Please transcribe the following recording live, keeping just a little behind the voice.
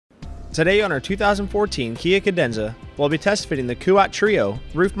Today on our 2014 Kia Cadenza, we'll be test fitting the Kuat Trio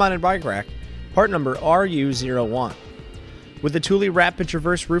roof-mounted bike rack, part number RU01. With the Thule rapid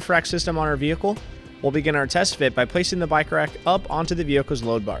traverse roof rack system on our vehicle, we'll begin our test fit by placing the bike rack up onto the vehicle's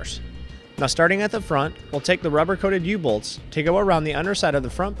load bars. Now starting at the front, we'll take the rubber-coated U-bolts to go around the underside of the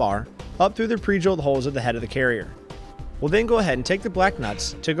front bar up through the pre-drilled holes at the head of the carrier. We'll then go ahead and take the black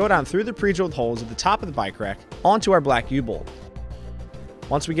nuts to go down through the pre-drilled holes at the top of the bike rack onto our black U-bolt.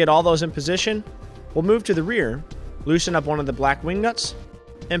 Once we get all those in position, we'll move to the rear, loosen up one of the black wing nuts,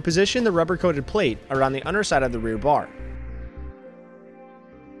 and position the rubber-coated plate around the underside of the rear bar.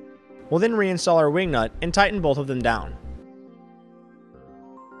 We'll then reinstall our wing nut and tighten both of them down.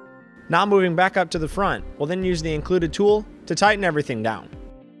 Now moving back up to the front, we'll then use the included tool to tighten everything down.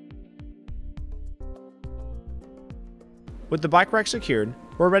 With the bike rack secured,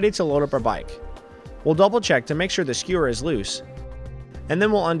 we're ready to load up our bike. We'll double check to make sure the skewer is loose, and then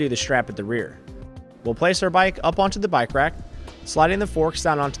we'll undo the strap at the rear. We'll place our bike up onto the bike rack, sliding the forks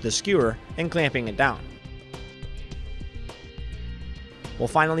down onto the skewer and clamping it down. We'll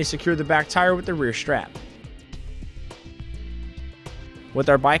finally secure the back tire with the rear strap. With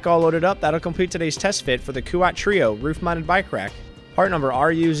our bike all loaded up, that'll complete today's test fit for the Kuat Trio roof-mounted bike rack, part number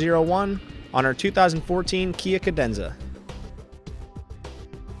RU01 on our 2014 Kia Cadenza.